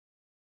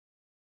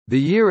The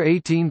year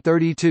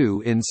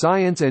 1832 in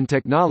science and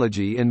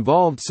technology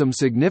involved some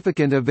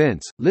significant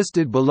events,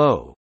 listed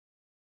below.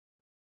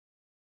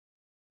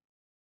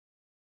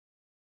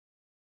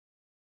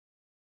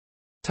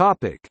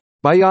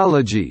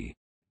 Biology.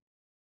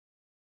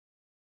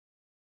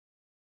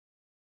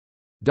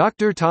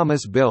 Dr.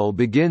 Thomas Bell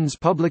begins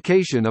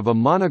publication of a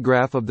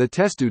monograph of the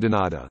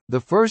Testudinata, the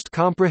first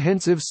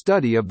comprehensive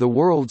study of the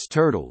world's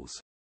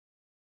turtles.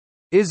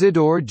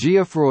 Isidore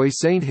Geoffroy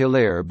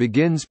Saint-Hilaire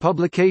begins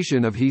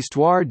publication of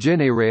Histoire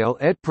générale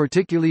et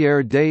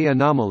particulière des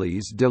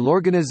anomalies de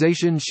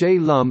l'organisation chez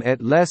l'homme et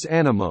les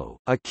animaux,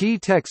 a key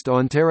text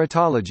on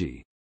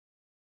teratology.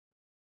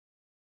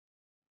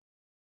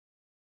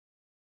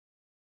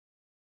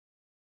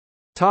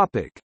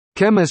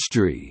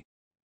 Chemistry.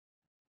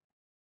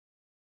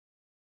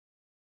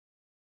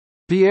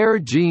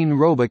 Pierre-Jean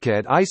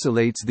Robiquet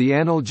isolates the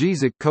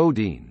analgesic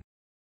codeine.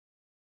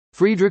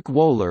 Friedrich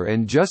Wöhler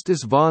and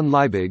Justus von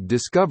Liebig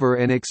discover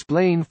and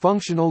explain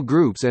functional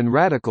groups and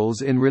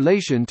radicals in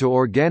relation to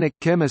organic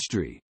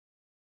chemistry.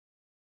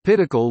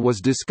 Pitacle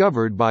was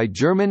discovered by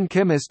German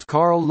chemist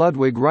Karl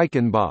Ludwig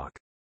Reichenbach.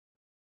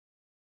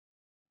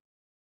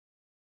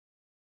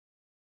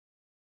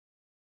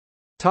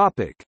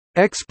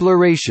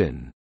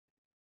 Exploration.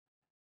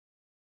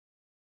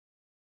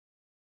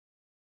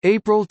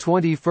 April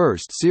 21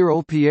 –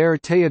 Cyril Pierre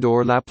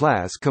Théodore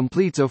Laplace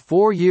completes a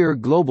 4-year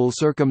global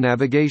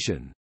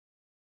circumnavigation.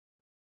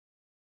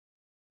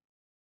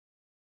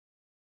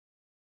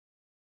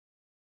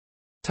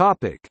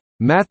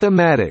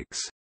 Mathematics.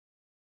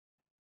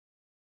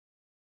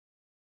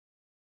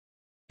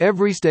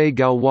 Évariste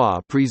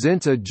Galois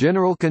presents a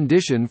general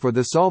condition for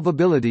the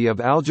solvability of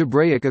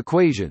algebraic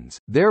equations,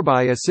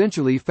 thereby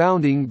essentially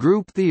founding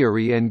group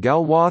theory and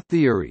Galois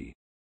theory.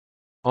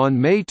 On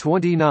May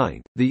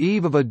 29, the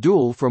eve of a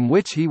duel from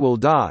which he will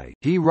die,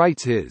 he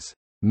writes his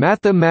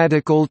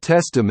 «Mathematical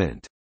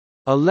Testament»,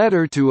 a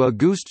letter to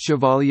Auguste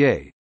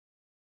Chevalier.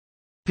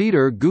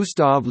 Peter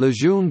Gustave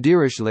Lejeune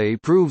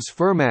Dirichlet proves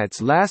Fermat's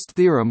last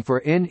theorem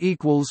for n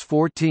equals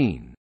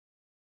 14.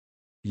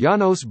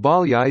 János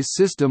Bolyai's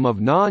system of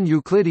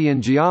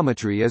non-Euclidean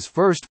geometry is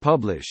first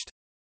published.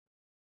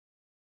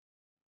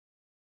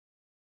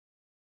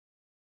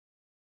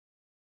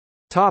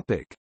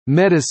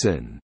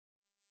 Medicine.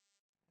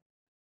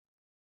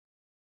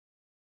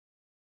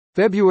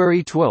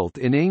 February 12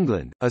 in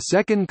England, a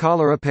second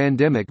cholera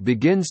pandemic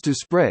begins to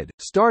spread,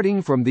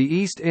 starting from the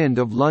East End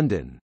of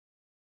London.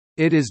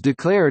 It is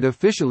declared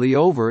officially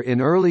over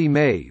in early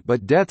May,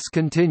 but deaths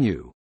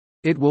continue.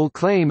 It will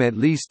claim at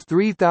least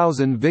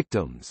 3,000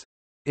 victims.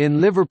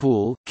 In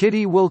Liverpool,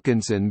 Kitty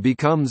Wilkinson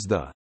becomes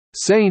the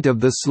 "saint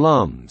of the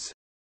slums"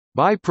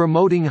 by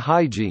promoting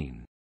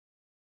hygiene.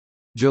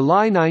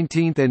 July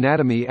 19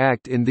 Anatomy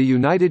Act in the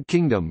United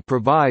Kingdom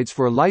provides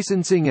for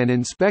licensing and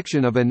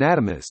inspection of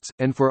anatomists,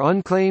 and for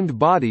unclaimed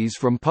bodies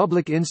from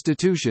public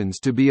institutions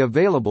to be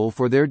available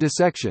for their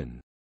dissection.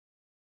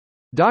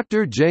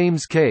 Dr.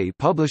 James Kay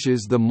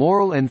publishes The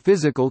Moral and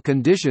Physical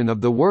Condition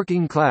of the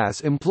Working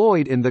Class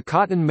Employed in the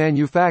Cotton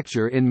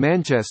Manufacture in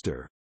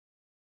Manchester.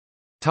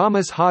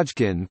 Thomas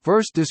Hodgkin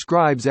first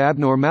describes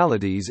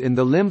abnormalities in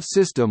the lymph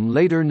system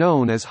later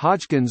known as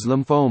Hodgkin's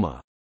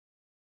lymphoma.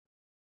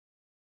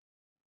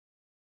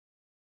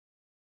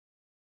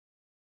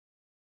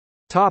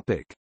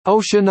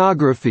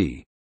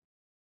 Oceanography.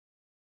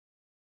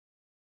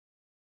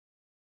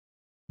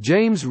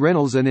 James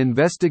Reynolds' An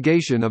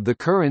Investigation of the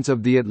Currents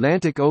of the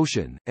Atlantic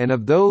Ocean, and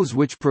of those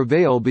which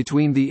prevail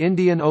between the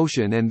Indian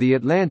Ocean and the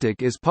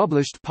Atlantic is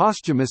published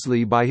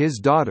posthumously by his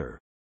daughter.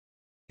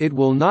 It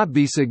will not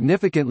be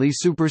significantly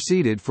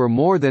superseded for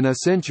more than a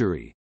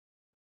century.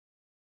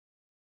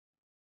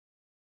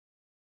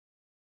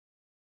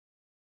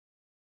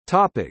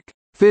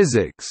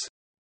 Physics.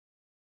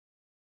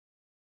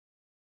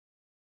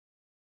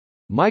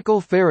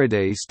 Michael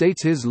Faraday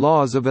states his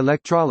laws of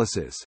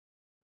electrolysis.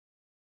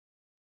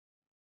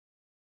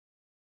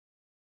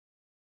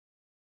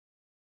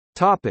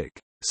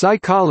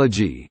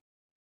 Psychology.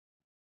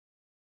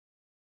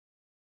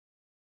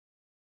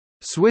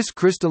 Swiss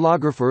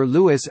crystallographer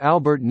Louis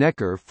Albert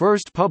Necker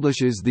first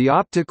publishes the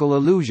optical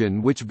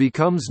illusion which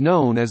becomes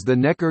known as the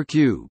Necker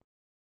cube.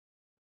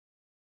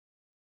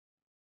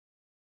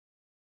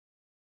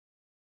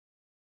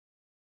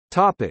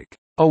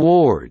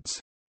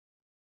 Awards.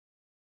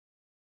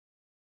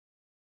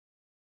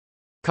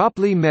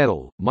 Copley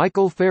Medal,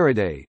 Michael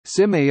Faraday,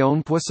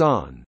 Siméon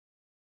Poisson.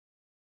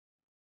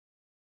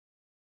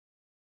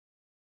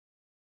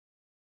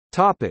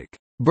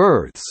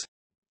 Births.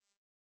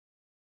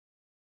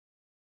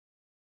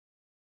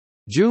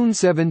 June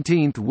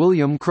 17 –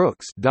 William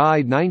Crookes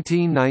died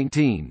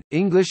 1919,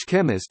 English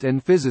chemist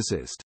and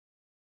physicist.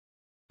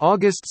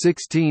 August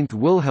 16 –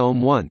 Wilhelm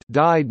Wundt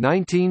died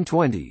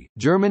 1920,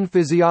 German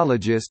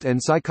physiologist and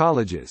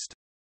psychologist.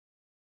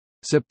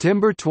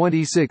 September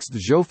 26 –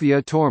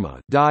 Zsófia Torma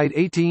died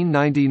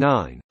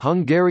 1899,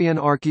 Hungarian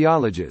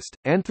archaeologist,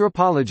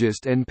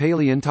 anthropologist and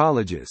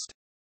paleontologist.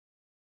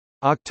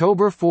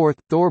 October 4,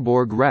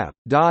 Thorborg Rapp,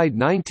 died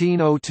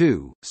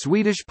 1902,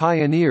 Swedish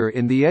pioneer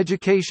in the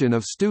education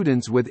of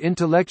students with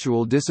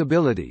intellectual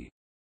disability.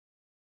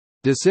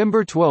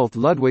 December 12,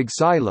 Ludwig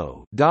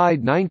Silo,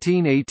 died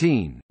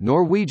 1918,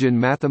 Norwegian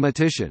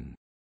mathematician.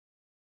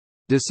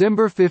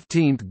 December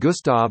 15,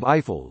 Gustav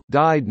Eiffel,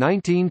 died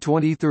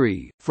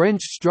 1923,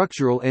 French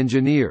structural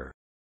engineer.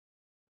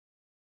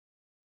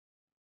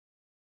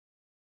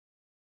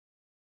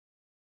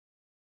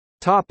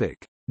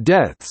 Topic: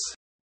 Deaths.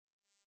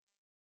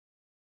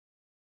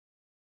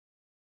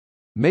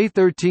 May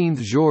 13,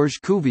 Georges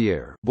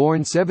Cuvier, born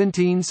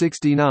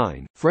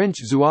 1769, French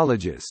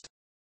zoologist.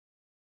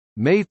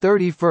 May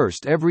 31,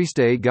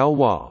 Évariste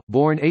Galois,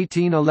 born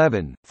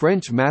 1811,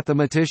 French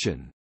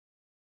mathematician.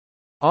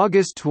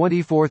 August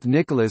 24,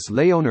 Nicolas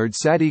Léonard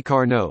Sadi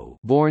Carnot,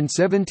 born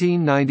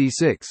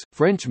 1796,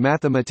 French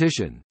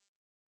mathematician.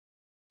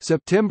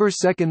 September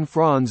 2,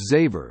 Franz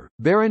Xaver,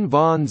 Baron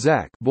von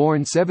Zach,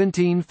 born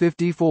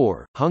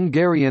 1754,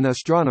 Hungarian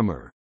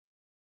astronomer.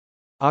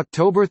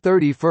 October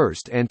 31,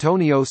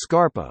 Antonio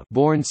Scarpa,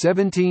 born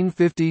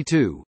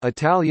 1752,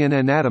 Italian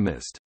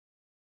anatomist.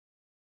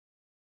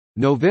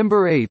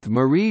 November 8,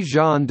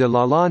 Marie-Jeanne de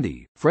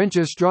Lalande, French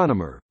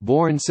astronomer,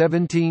 born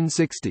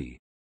 1760.